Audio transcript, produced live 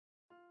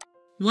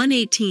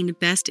118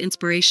 Best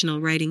Inspirational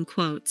Writing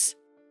Quotes.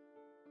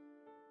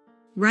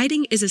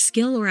 Writing is a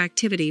skill or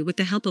activity with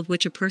the help of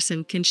which a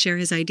person can share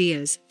his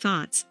ideas,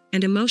 thoughts,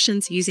 and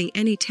emotions using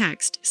any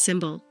text,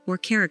 symbol, or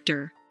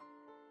character.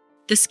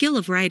 The skill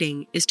of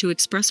writing is to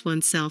express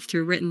oneself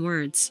through written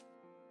words.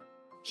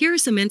 Here are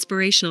some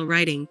inspirational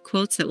writing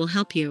quotes that will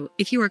help you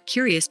if you are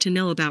curious to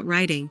know about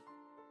writing.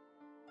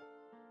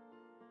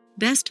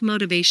 Best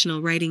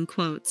Motivational Writing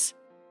Quotes.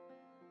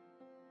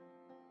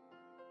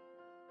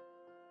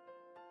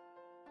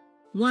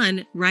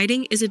 1.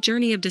 Writing is a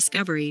journey of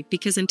discovery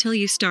because until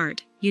you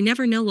start, you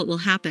never know what will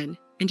happen,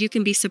 and you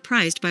can be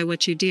surprised by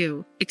what you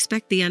do.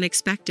 Expect the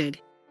unexpected.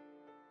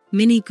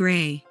 Minnie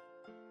Gray.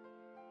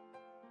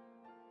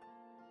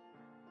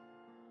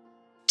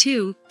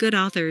 2. Good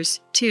authors,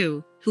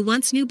 too, who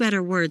once knew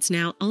better words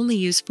now only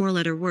use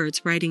four-letter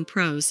words writing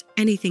prose.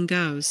 Anything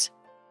goes.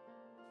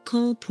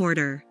 Cole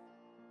Porter.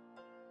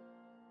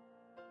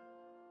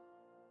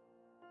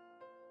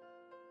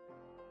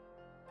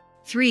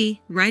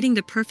 3. Writing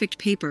the perfect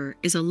paper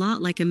is a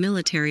lot like a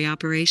military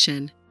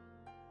operation.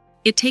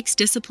 It takes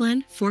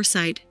discipline,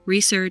 foresight,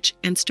 research,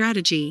 and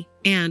strategy,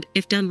 and,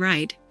 if done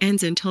right,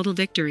 ends in total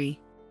victory.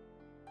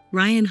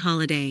 Ryan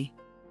Holiday.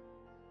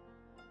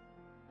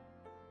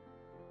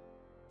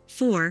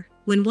 4.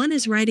 When one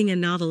is writing a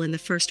novel in the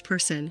first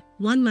person,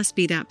 one must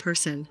be that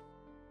person.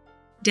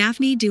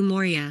 Daphne du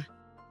Maurier.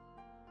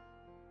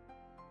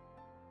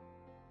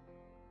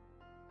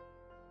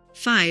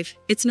 5.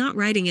 It's not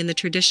writing in the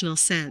traditional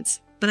sense,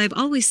 but I've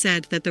always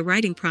said that the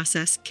writing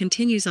process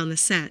continues on the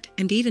set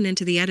and even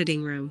into the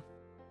editing room.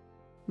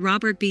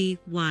 Robert B.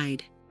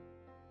 Wide.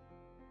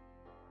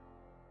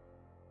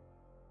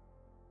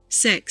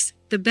 6.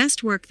 The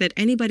best work that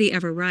anybody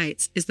ever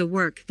writes is the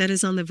work that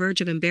is on the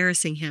verge of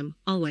embarrassing him,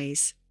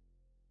 always.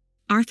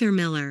 Arthur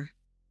Miller.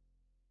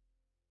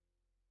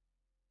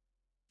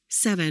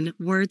 7.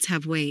 Words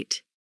have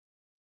weight.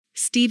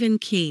 Stephen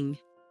King.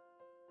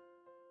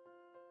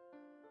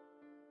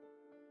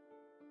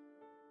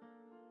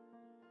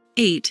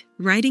 8.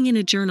 Writing in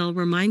a journal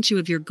reminds you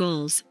of your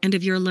goals and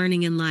of your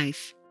learning in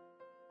life.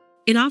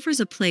 It offers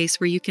a place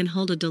where you can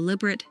hold a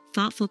deliberate,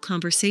 thoughtful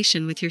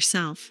conversation with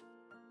yourself.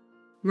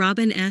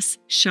 Robin S.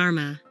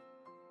 Sharma.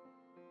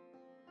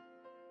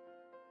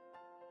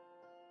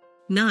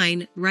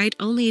 9. Write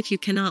only if you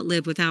cannot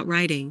live without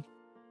writing.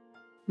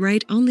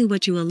 Write only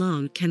what you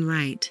alone can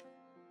write.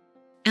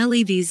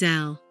 Elie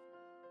Wiesel.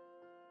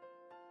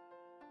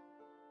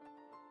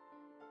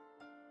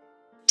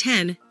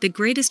 10. The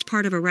greatest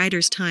part of a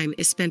writer's time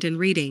is spent in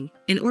reading.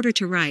 In order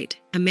to write,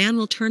 a man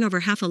will turn over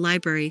half a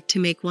library to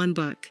make one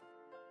book.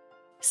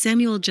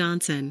 Samuel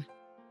Johnson.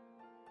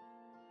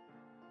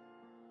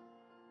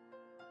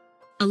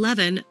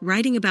 11.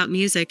 Writing about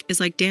music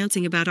is like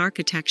dancing about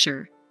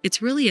architecture.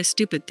 It's really a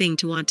stupid thing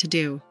to want to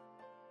do.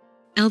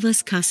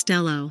 Elvis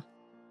Costello.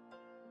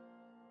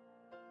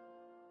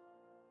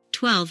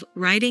 12.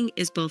 Writing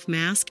is both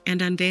mask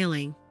and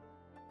unveiling.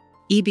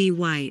 E.B.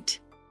 White.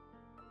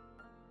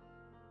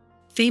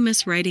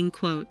 Famous writing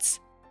quotes.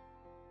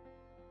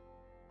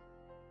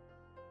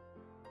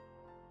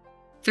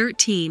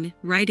 13.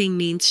 Writing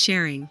means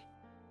sharing.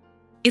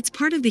 It's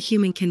part of the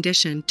human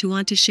condition to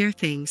want to share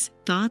things,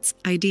 thoughts,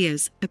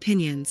 ideas,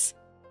 opinions.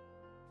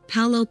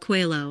 Paulo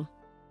Coelho.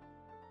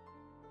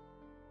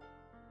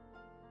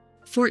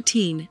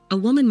 14. A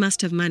woman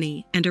must have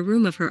money and a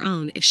room of her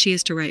own if she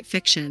is to write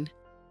fiction.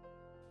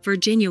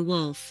 Virginia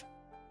Woolf.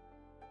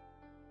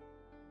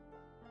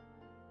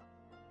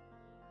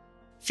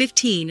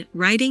 15.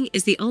 Writing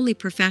is the only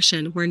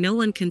profession where no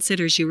one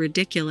considers you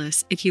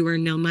ridiculous if you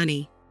earn no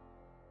money.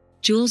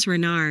 Jules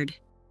Renard.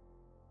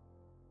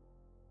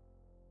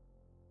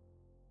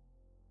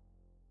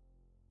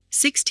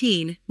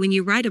 16. When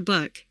you write a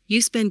book,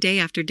 you spend day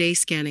after day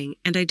scanning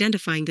and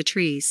identifying the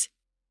trees.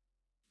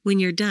 When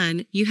you're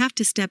done, you have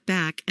to step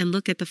back and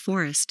look at the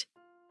forest.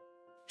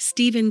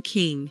 Stephen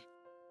King.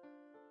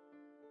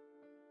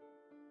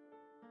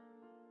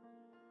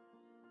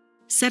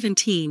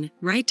 17.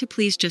 Write to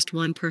please just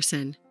one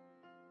person.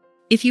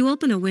 If you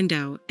open a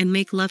window and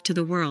make love to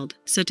the world,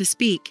 so to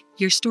speak,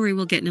 your story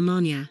will get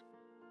pneumonia.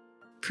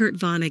 Kurt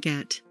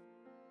Vonnegut.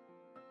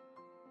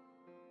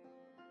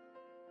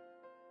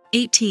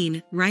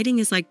 18. Writing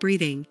is like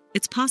breathing.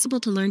 It's possible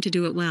to learn to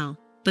do it well,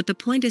 but the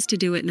point is to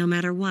do it no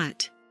matter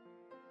what.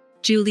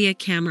 Julia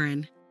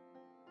Cameron.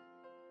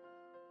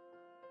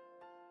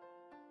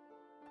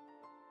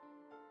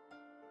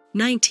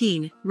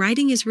 19.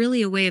 Writing is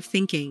really a way of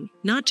thinking,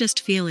 not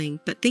just feeling,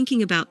 but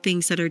thinking about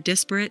things that are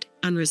disparate,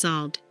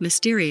 unresolved,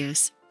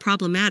 mysterious,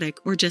 problematic,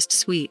 or just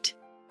sweet.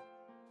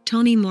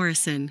 Toni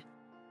Morrison.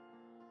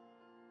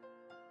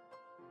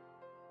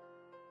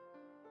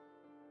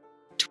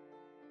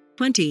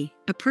 20.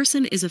 A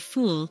person is a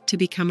fool to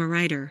become a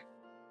writer.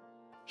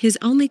 His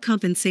only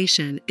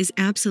compensation is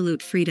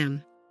absolute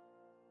freedom.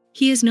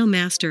 He is no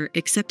master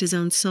except his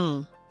own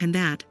soul, and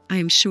that, I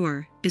am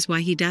sure, is why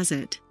he does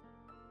it.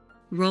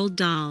 Roald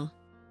Dahl.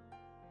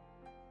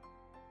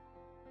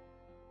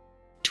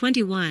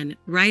 21.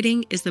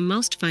 Writing is the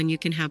most fun you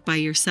can have by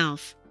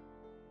yourself.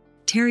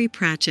 Terry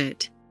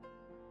Pratchett.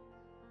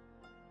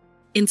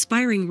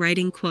 Inspiring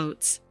writing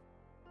quotes.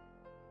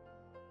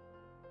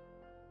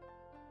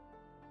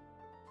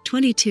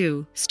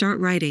 22. Start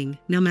writing,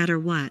 no matter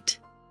what.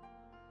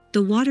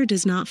 The water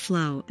does not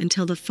flow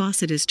until the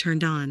faucet is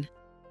turned on.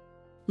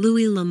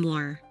 Louis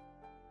L'Amour.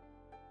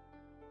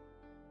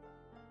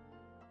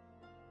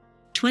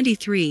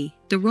 23.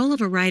 The role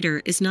of a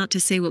writer is not to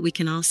say what we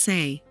can all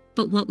say,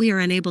 but what we are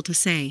unable to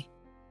say.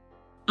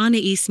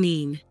 Anais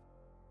Nin.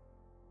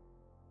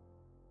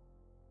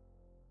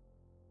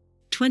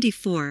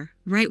 24.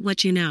 Write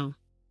what you know.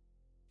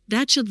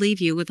 That should leave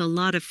you with a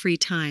lot of free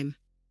time.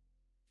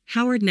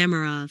 Howard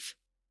Nemerov.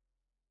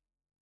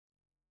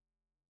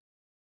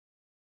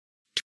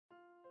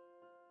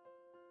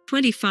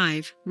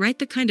 25. Write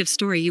the kind of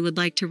story you would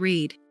like to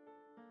read.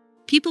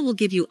 People will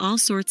give you all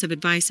sorts of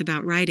advice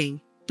about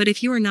writing, but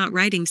if you are not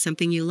writing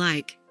something you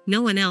like,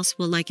 no one else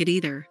will like it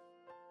either.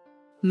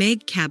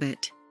 Meg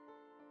Cabot.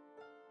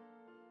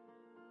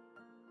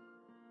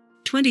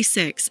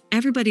 26.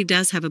 Everybody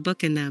does have a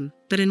book in them,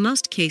 but in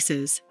most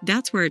cases,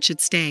 that's where it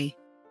should stay.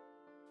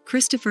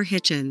 Christopher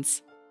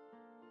Hitchens.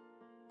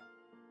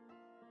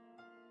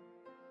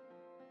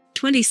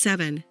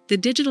 27. The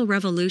digital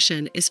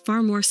revolution is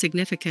far more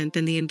significant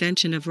than the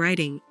invention of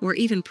writing or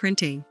even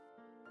printing.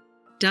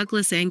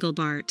 Douglas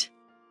Engelbart.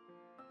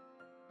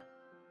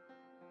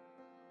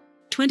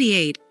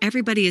 28.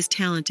 Everybody is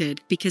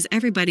talented because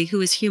everybody who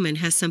is human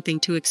has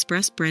something to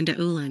express. Brenda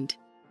Uland.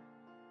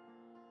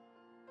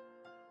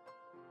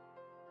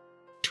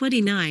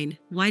 29.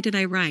 Why did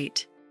I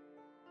write?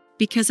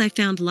 Because I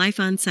found life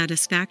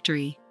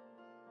unsatisfactory.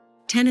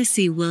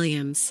 Tennessee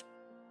Williams.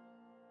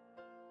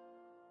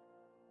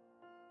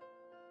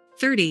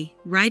 30.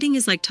 Writing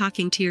is like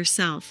talking to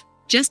yourself,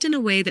 just in a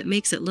way that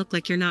makes it look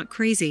like you're not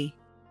crazy.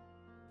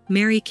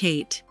 Mary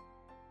Kate.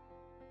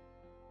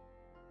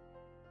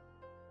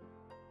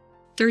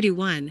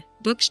 31.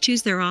 Books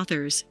choose their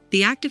authors.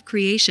 The act of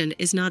creation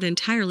is not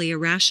entirely a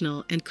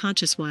rational and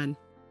conscious one.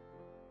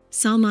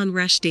 Salman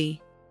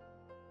Rushdie.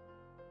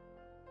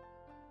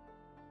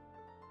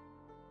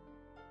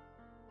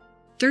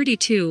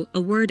 32.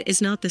 A word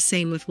is not the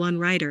same with one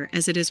writer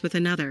as it is with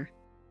another.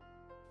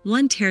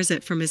 One tears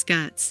it from his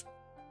guts.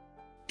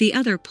 The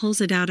other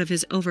pulls it out of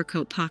his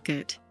overcoat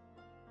pocket.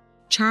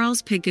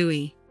 Charles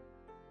Pigoué.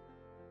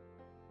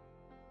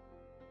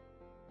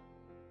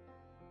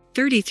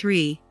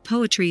 33.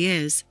 Poetry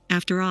is,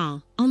 after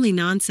all, only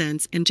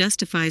nonsense and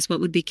justifies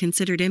what would be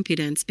considered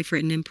impudence if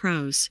written in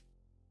prose.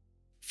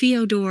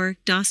 Fyodor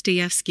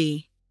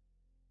Dostoevsky.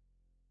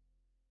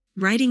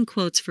 Writing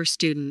quotes for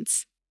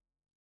students.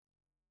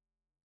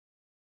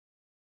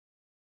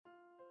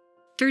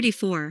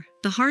 34.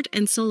 The heart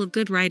and soul of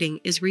good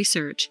writing is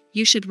research.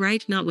 You should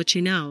write not what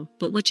you know,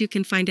 but what you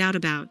can find out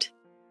about.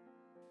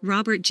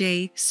 Robert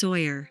J.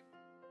 Sawyer.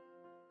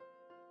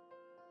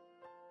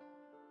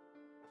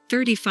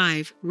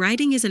 35.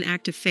 Writing is an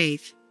act of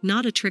faith,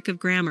 not a trick of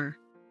grammar.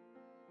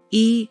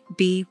 E.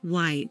 B.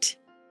 White.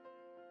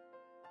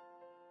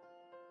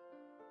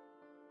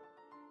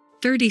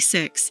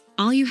 36.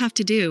 All you have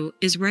to do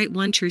is write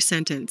one true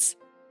sentence.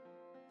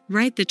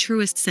 Write the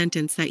truest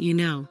sentence that you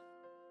know.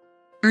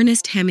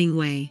 Ernest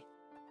Hemingway.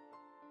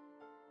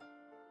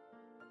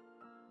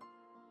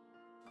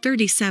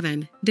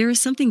 37. There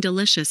is something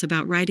delicious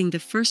about writing the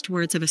first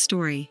words of a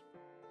story.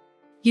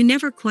 You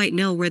never quite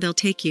know where they'll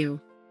take you.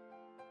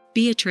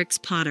 Beatrix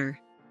Potter.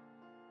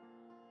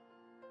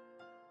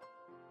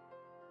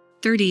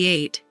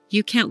 38.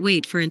 You can't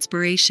wait for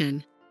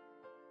inspiration.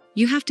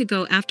 You have to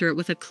go after it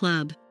with a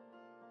club.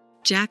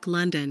 Jack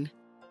London.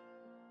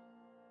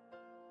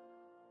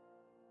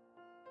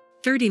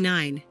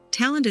 39.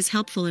 Talent is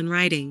helpful in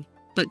writing,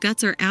 but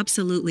guts are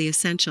absolutely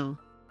essential.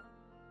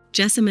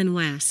 Jessamine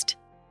West.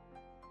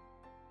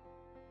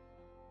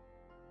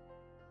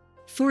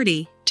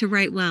 40. To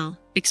write well,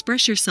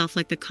 express yourself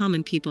like the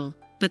common people,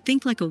 but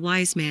think like a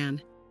wise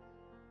man.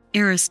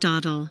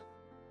 Aristotle.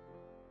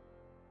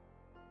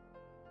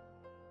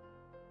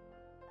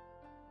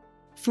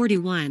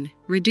 41.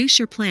 Reduce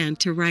your plan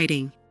to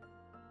writing.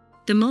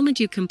 The moment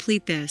you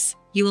complete this,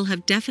 you will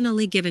have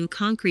definitely given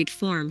concrete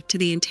form to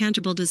the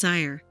intangible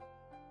desire.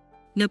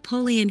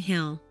 Napoleon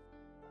Hill.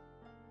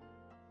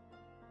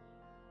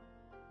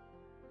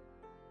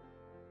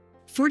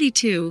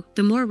 42.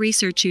 The more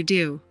research you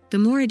do, the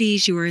more at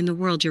ease you are in the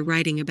world you're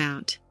writing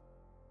about.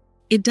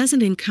 It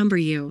doesn't encumber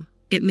you,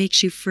 it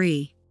makes you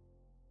free.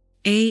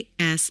 A.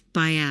 S.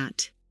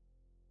 Bayat.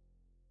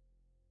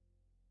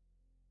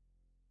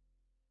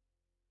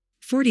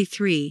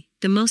 43.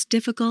 The most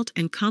difficult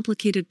and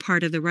complicated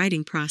part of the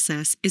writing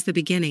process is the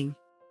beginning.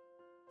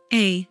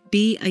 A.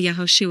 B. A.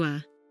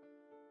 Yehoshua.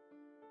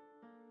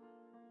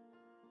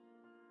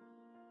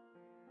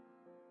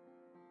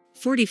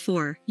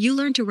 44. You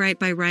learn to write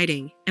by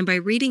writing, and by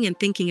reading and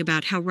thinking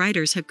about how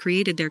writers have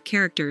created their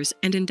characters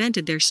and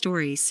invented their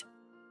stories.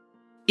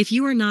 If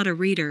you are not a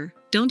reader,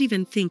 don't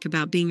even think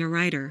about being a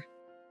writer.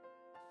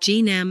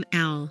 Jean M.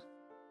 L.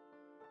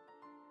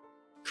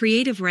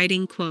 Creative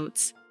writing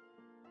quotes.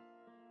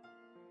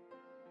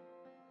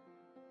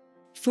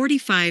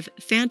 45.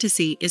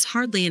 Fantasy is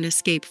hardly an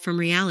escape from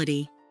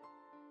reality.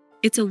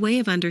 It's a way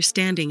of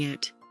understanding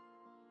it.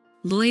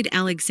 Lloyd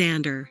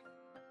Alexander.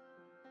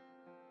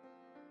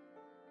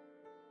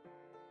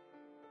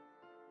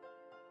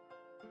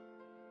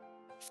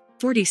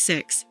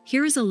 46.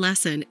 Here is a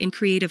lesson in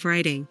creative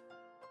writing.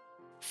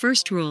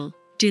 First rule: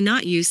 do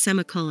not use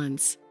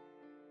semicolons.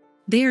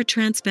 They are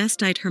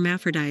transvestite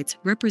hermaphrodites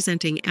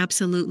representing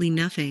absolutely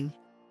nothing.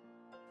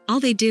 All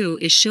they do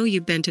is show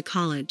you've been to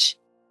college.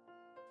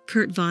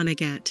 Kurt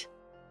Vonnegut.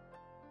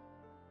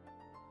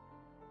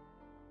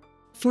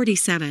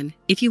 47.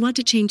 If you want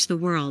to change the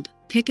world,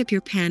 pick up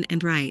your pen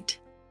and write.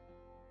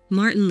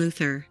 Martin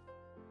Luther.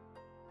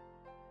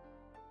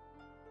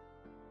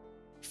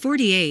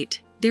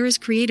 48. There is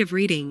creative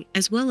reading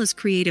as well as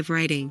creative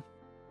writing.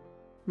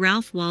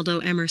 Ralph Waldo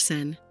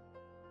Emerson.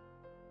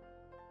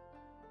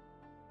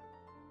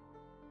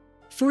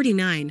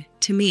 49.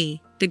 To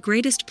me, the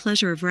greatest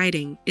pleasure of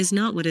writing is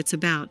not what it's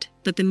about,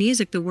 but the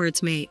music the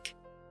words make.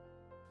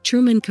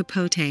 Truman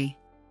Capote.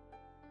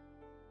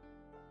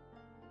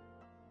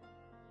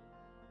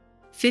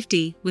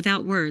 50.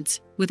 Without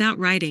words, without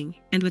writing,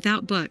 and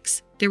without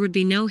books, there would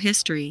be no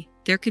history,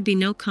 there could be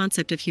no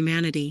concept of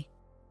humanity.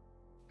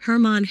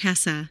 Hermann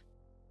Hesse.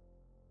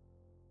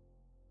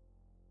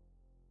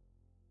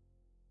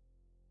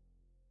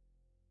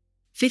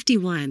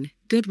 51.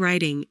 Good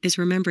writing is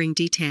remembering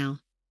detail.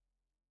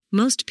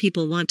 Most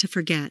people want to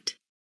forget.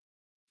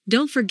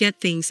 Don't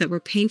forget things that were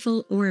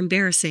painful or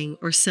embarrassing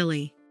or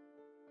silly.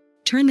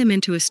 Turn them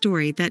into a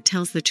story that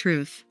tells the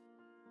truth.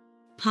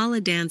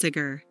 Paula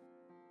Danziger.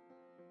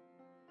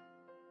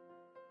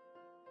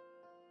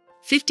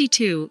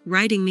 52.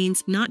 Writing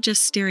means not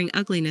just staring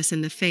ugliness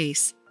in the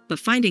face, but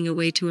finding a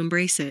way to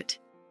embrace it.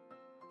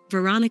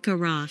 Veronica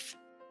Roth.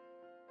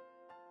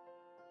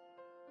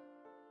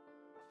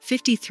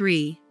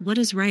 53. What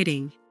is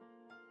writing?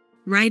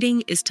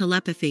 Writing is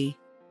telepathy.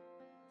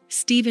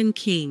 Stephen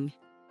King.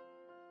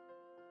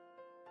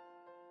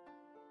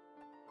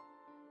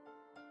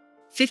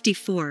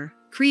 54.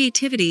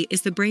 Creativity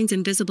is the brain's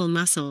invisible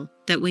muscle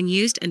that, when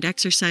used and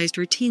exercised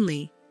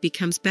routinely,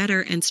 becomes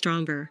better and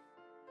stronger.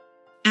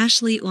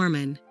 Ashley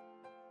Orman.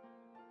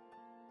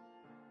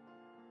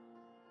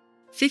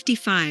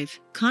 55.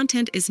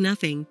 Content is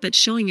nothing but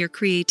showing your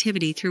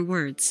creativity through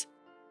words.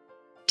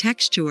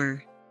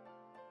 Texture.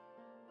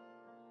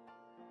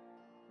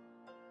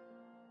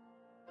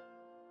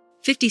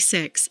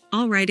 56.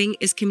 All writing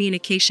is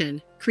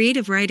communication.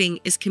 Creative writing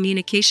is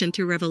communication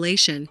through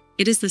revelation.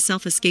 It is the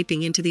self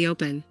escaping into the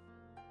open.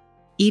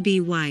 E.B.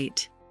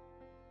 White.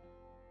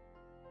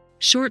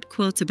 Short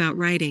quotes about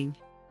writing.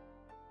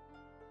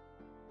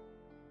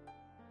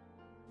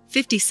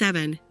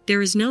 57.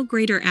 There is no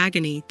greater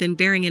agony than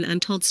bearing an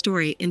untold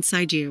story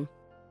inside you.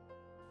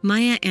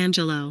 Maya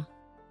Angelou.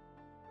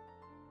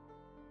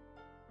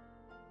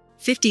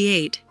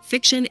 58.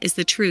 Fiction is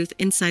the truth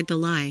inside the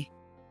lie.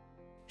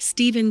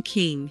 Stephen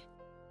King.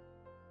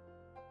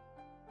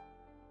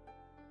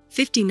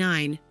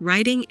 59.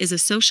 Writing is a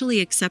socially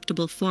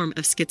acceptable form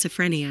of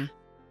schizophrenia.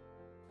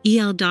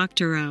 E.L.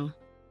 Doctorow.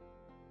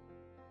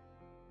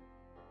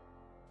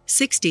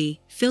 60.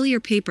 Fill your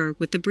paper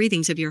with the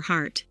breathings of your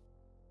heart.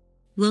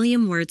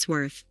 William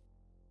Wordsworth.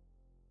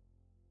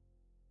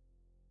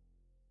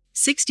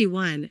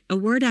 61. A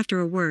word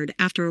after a word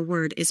after a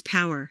word is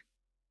power.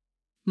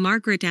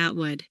 Margaret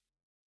Atwood.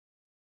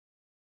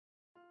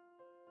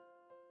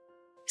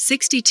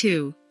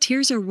 62.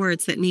 Tears are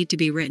words that need to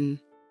be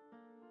written.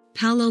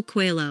 Paulo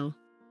Coelho.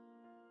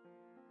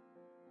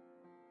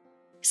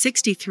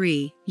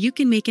 63. You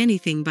can make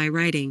anything by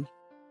writing.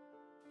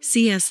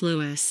 C.S.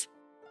 Lewis.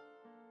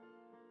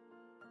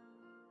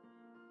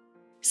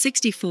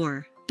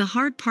 64. The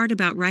hard part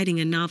about writing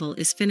a novel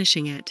is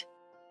finishing it.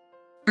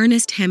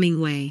 Ernest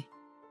Hemingway.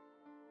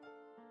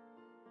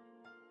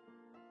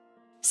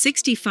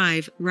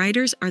 65.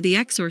 Writers are the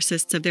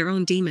exorcists of their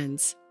own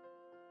demons.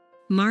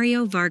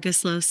 Mario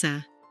Vargas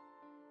Llosa.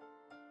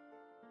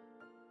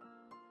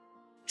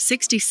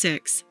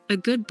 66. A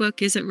good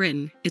book isn't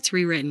written, it's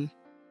rewritten.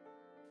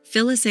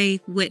 Phyllis A.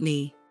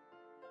 Whitney.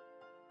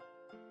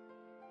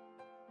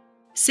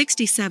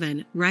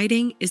 67.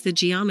 Writing is the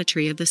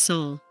geometry of the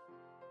soul.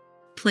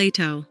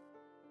 Plato.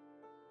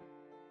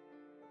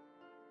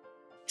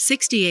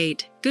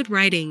 68. Good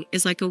writing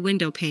is like a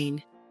window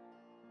pane.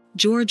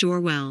 George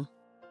Orwell.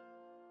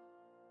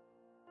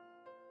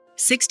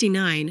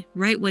 69.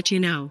 Write what you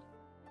know.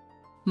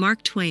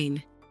 Mark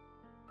Twain.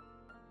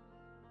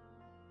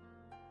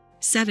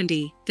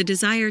 70. The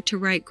desire to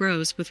write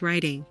grows with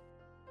writing.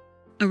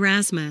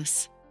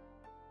 Erasmus.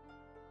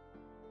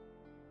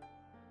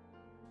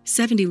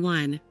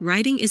 71.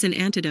 Writing is an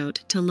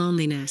antidote to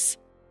loneliness.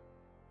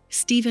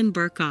 Stephen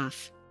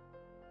Berkoff.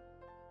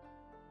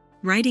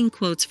 Writing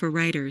quotes for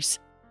writers.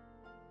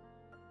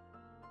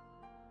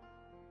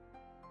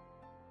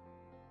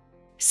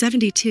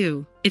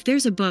 72. If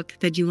there's a book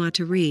that you want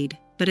to read,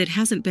 but it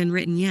hasn't been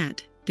written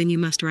yet, then you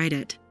must write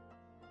it.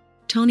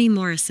 Toni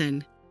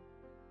Morrison.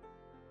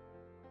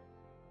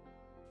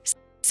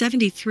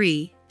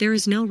 73. There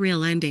is no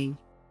real ending.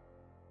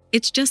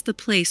 It's just the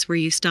place where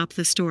you stop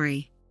the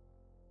story.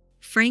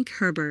 Frank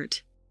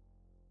Herbert.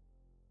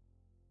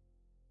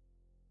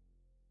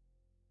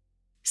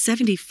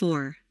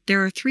 74.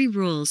 There are 3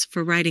 rules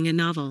for writing a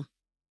novel.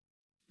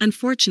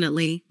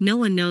 Unfortunately, no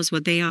one knows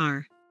what they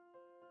are.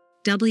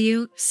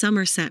 W.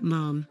 Somerset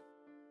Maugham.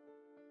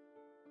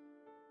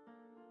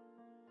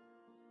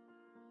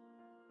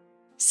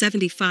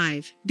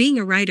 75. Being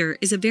a writer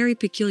is a very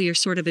peculiar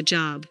sort of a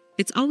job.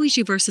 It's always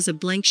you versus a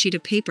blank sheet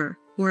of paper,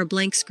 or a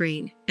blank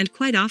screen, and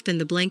quite often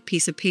the blank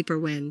piece of paper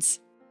wins.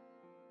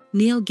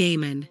 Neil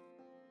Gaiman.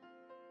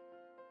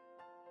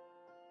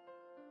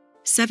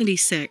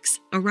 76.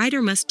 A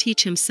writer must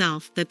teach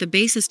himself that the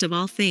basest of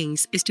all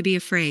things is to be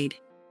afraid.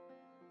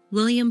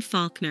 William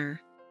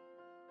Faulkner.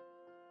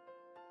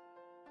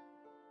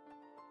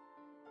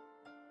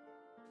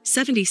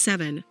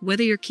 77.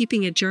 Whether you're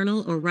keeping a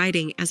journal or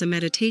writing as a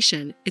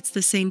meditation, it's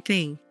the same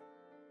thing.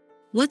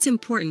 What's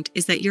important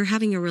is that you're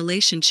having a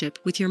relationship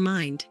with your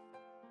mind.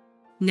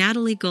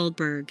 Natalie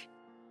Goldberg.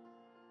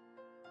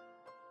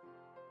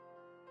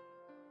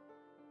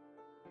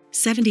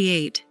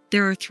 78.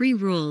 There are 3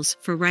 rules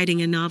for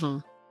writing a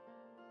novel.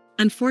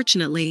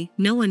 Unfortunately,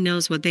 no one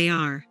knows what they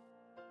are.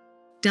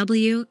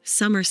 W.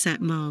 Somerset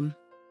Maugham.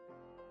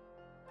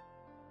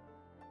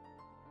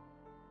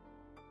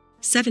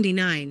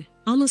 79.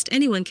 Almost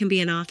anyone can be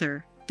an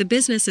author. The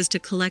business is to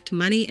collect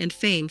money and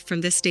fame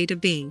from this state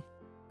of being.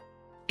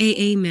 A.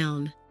 A.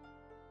 Milne.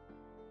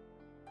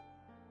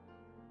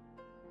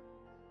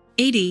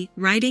 80.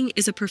 Writing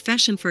is a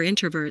profession for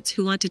introverts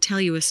who want to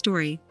tell you a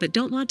story but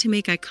don't want to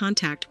make eye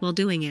contact while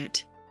doing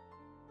it.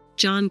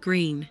 John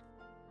Green.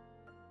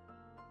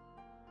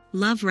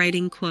 Love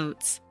writing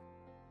quotes.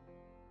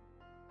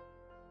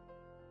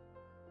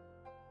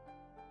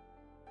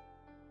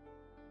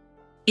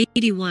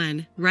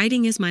 81.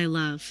 Writing is my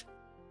love.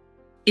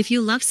 If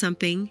you love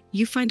something,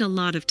 you find a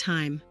lot of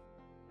time.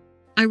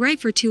 I write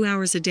for 2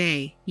 hours a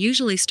day,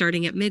 usually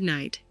starting at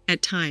midnight.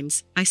 At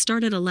times, I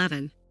start at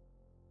 11.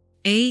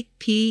 A.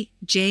 P.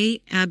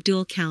 J.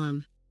 Abdul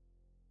Kalam.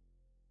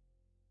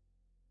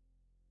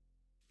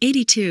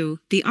 82.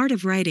 The art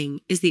of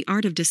writing is the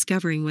art of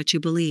discovering what you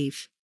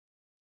believe.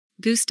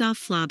 Gustave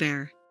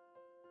Flaubert.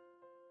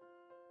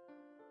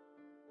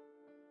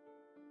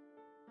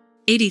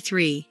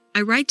 83.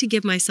 I write to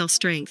give myself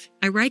strength.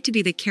 I write to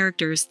be the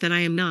characters that I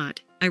am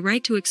not. I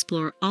write to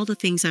explore all the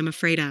things I'm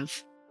afraid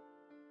of.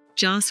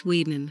 Joss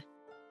Whedon.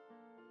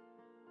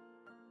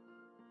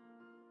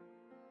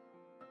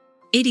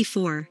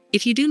 84.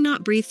 If you do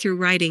not breathe through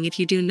writing, if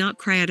you do not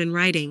cry out in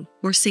writing,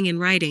 or sing in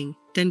writing,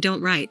 then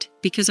don't write,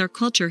 because our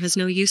culture has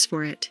no use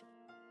for it.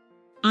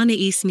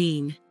 Anais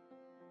Nin.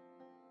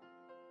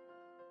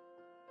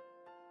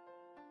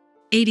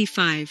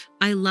 85.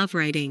 I love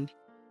writing.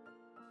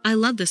 I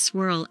love the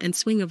swirl and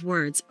swing of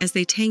words as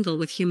they tangle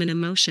with human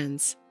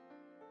emotions.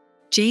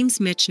 James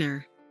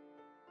Michener.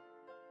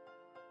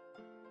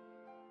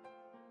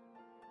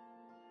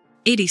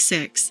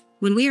 86.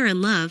 When we are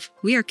in love,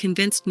 we are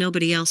convinced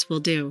nobody else will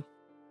do.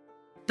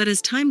 But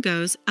as time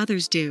goes,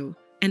 others do,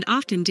 and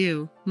often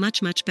do,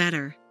 much, much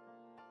better.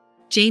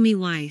 Jamie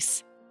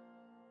Weiss.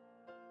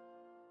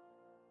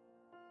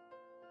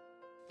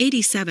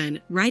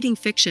 87. Writing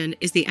fiction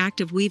is the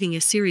act of weaving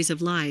a series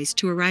of lies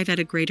to arrive at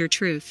a greater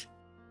truth.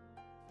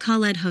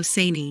 Khaled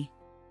Hosseini.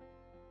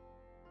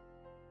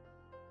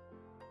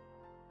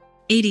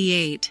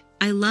 88.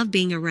 I love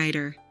being a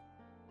writer.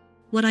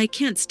 What I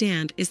can't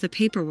stand is the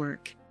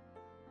paperwork.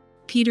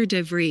 Peter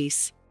de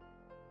Vries.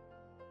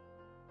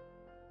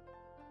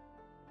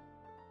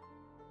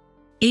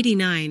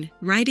 89.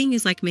 Writing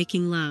is like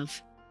making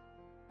love.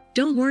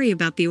 Don't worry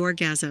about the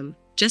orgasm,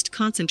 just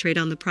concentrate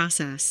on the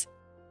process.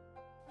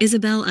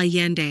 Isabel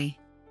Allende.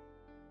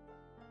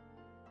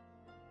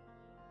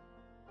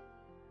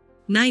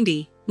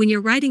 90. When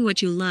you're writing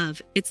what you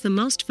love, it's the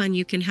most fun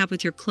you can have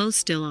with your clothes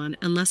still on,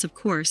 unless, of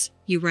course,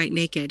 you write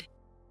naked.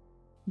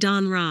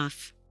 Don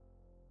Roth.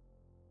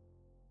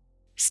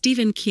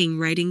 Stephen King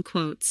writing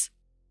quotes.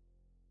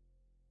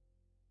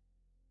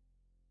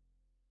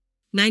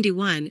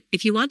 91.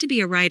 If you want to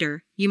be a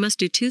writer, you must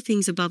do 2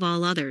 things above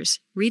all others: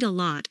 read a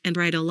lot and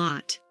write a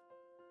lot.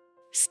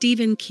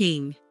 Stephen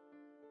King.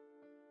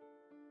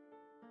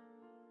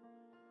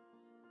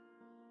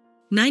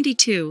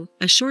 92.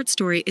 A short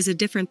story is a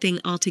different thing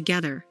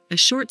altogether. A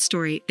short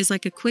story is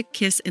like a quick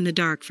kiss in the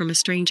dark from a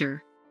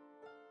stranger.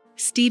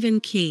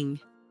 Stephen King.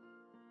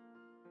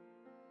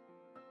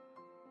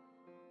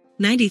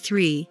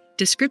 93.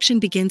 Description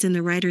begins in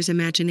the writer's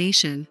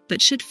imagination,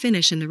 but should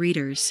finish in the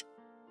reader's.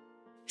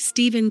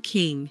 Stephen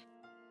King.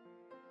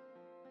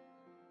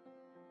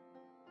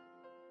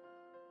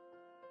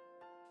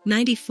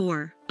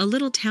 94. A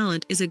little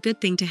talent is a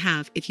good thing to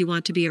have if you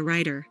want to be a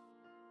writer.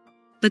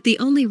 But the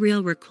only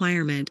real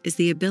requirement is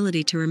the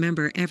ability to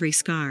remember every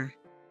scar.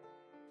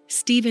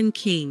 Stephen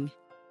King.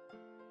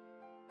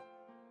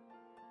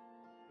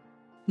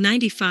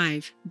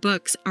 95.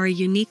 Books are a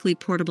uniquely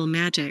portable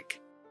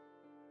magic.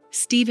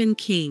 Stephen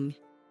King.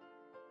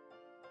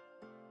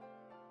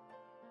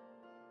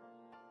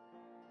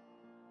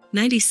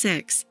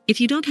 96.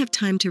 If you don't have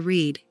time to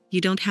read, you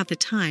don't have the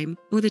time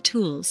or the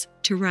tools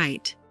to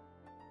write.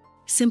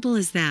 Simple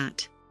as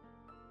that.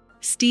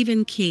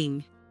 Stephen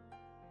King.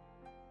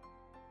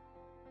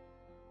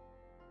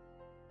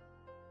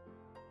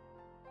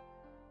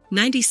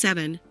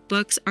 97.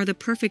 Books are the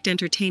perfect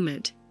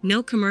entertainment.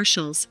 No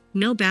commercials,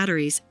 no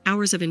batteries,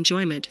 hours of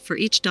enjoyment for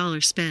each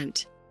dollar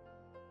spent.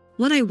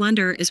 What I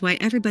wonder is why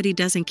everybody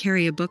doesn't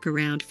carry a book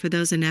around for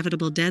those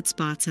inevitable dead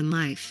spots in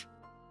life.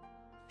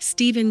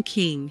 Stephen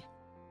King.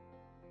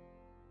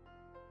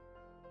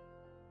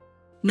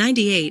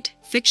 98.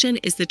 Fiction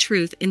is the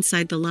truth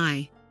inside the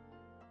lie.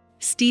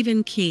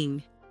 Stephen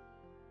King.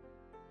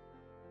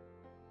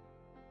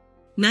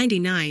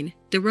 99.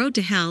 The road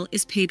to hell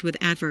is paved with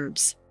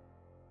adverbs.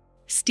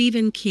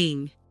 Stephen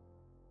King.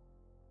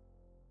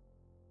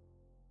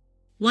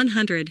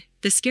 100.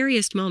 The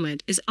scariest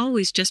moment is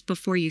always just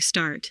before you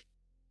start.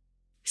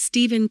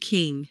 Stephen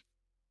King.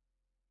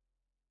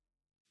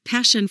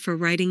 Passion for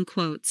writing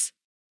quotes.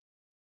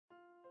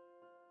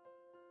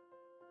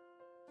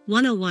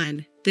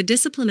 101. The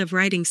discipline of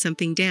writing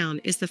something down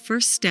is the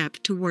first step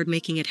toward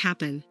making it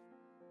happen.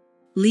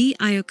 Lee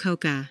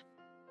Iacocca.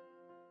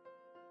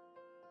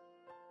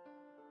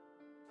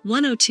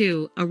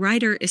 102. A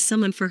writer is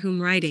someone for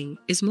whom writing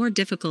is more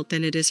difficult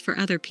than it is for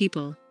other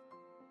people.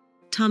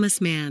 Thomas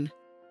Mann.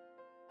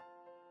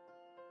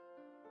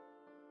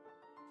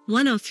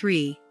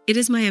 103. It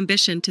is my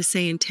ambition to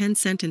say in 10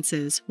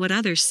 sentences what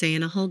others say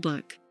in a whole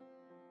book.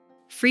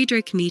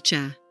 Friedrich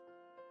Nietzsche.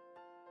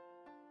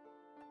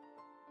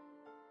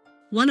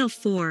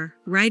 104.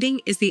 Writing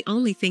is the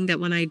only thing that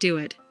when I do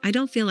it, I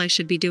don't feel I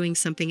should be doing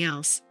something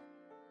else.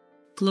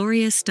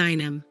 Gloria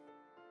Steinem.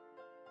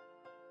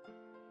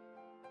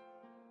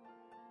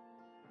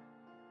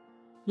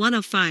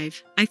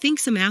 105. I think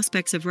some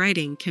aspects of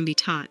writing can be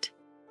taught.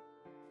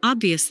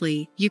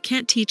 Obviously, you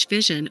can't teach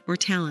vision or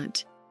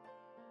talent.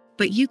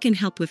 But you can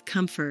help with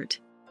comfort.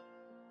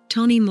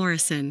 Toni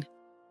Morrison.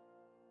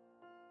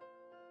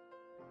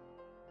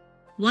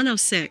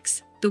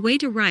 106. The way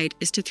to write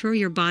is to throw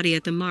your body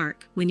at the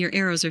mark when your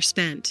arrows are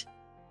spent.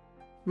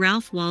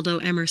 Ralph Waldo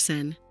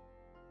Emerson.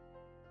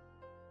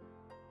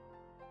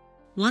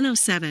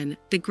 107.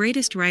 The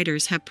greatest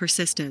writers have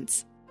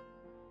persistence.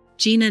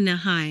 Gina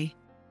Nahai.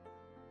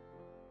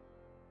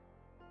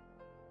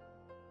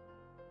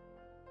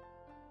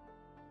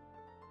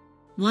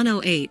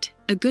 108.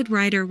 A good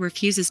writer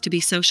refuses to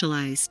be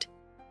socialized.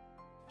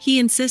 He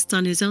insists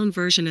on his own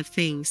version of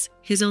things,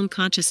 his own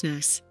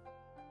consciousness.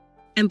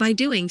 And by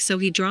doing so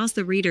he draws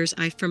the reader's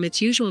eye from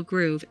its usual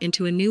groove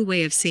into a new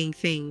way of seeing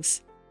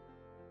things.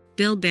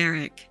 Bill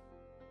Barrick.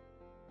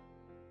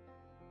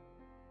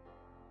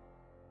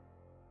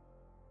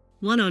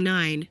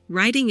 109.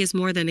 Writing is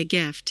more than a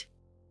gift.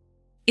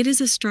 It is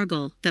a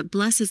struggle that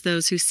blesses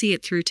those who see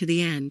it through to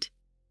the end.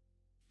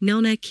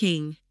 Nona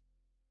King.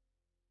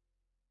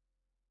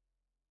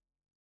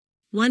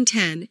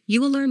 110. You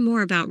will learn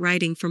more about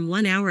writing from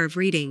 1 hour of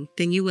reading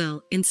than you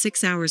will in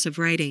 6 hours of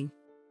writing.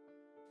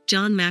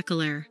 John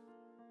McAleer.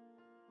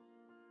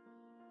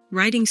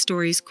 Writing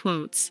stories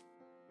quotes.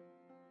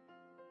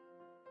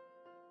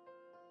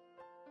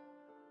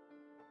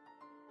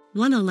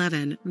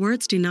 111.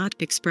 Words do not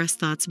express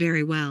thoughts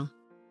very well.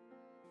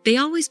 They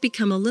always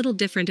become a little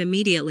different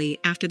immediately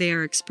after they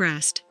are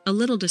expressed, a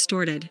little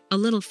distorted, a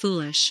little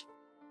foolish.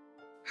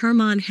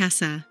 Hermann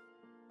Hesse.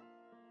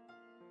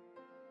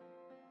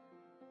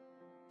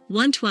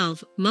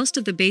 112. Most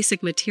of the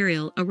basic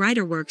material a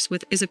writer works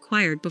with is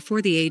acquired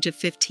before the age of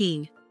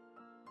 15.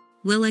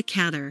 Willa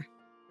Cather.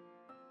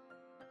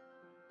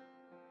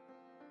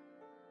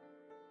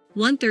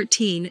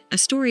 113. A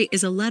story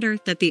is a letter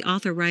that the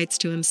author writes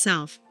to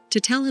himself,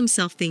 to tell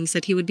himself things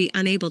that he would be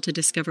unable to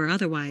discover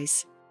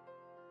otherwise.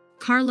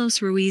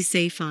 Carlos Ruiz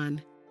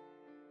Zafón.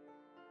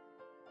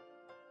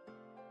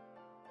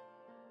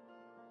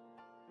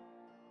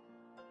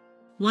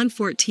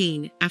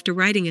 114. After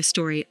writing a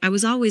story, I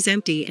was always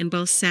empty and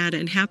both sad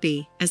and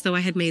happy, as though I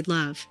had made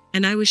love,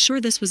 and I was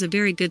sure this was a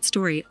very good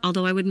story,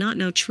 although I would not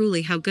know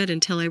truly how good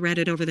until I read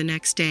it over the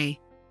next day.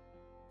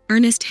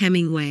 Ernest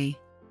Hemingway.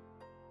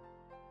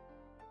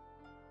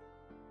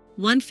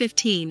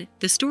 115.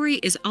 The story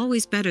is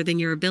always better than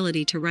your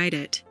ability to write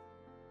it.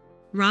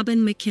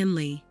 Robin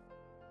McKinley.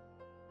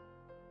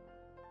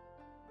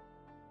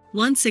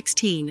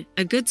 116.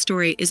 A good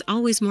story is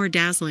always more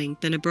dazzling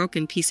than a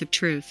broken piece of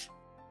truth.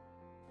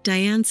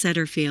 Diane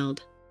Setterfield.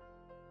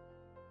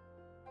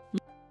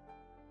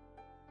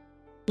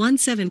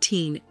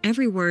 117.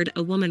 Every word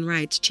a woman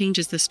writes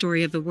changes the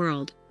story of the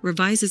world,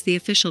 revises the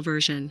official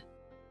version.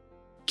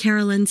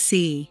 Carolyn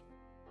C.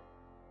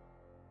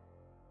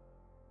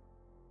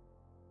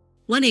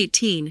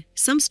 118.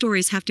 Some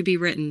stories have to be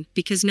written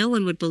because no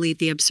one would believe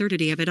the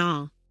absurdity of it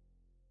all.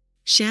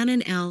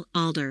 Shannon L.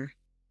 Alder.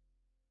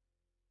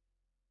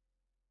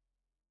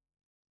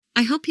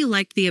 I hope you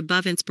liked the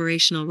above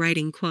inspirational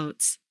writing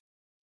quotes.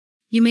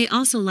 You may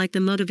also like the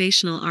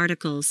motivational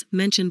articles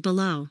mentioned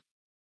below.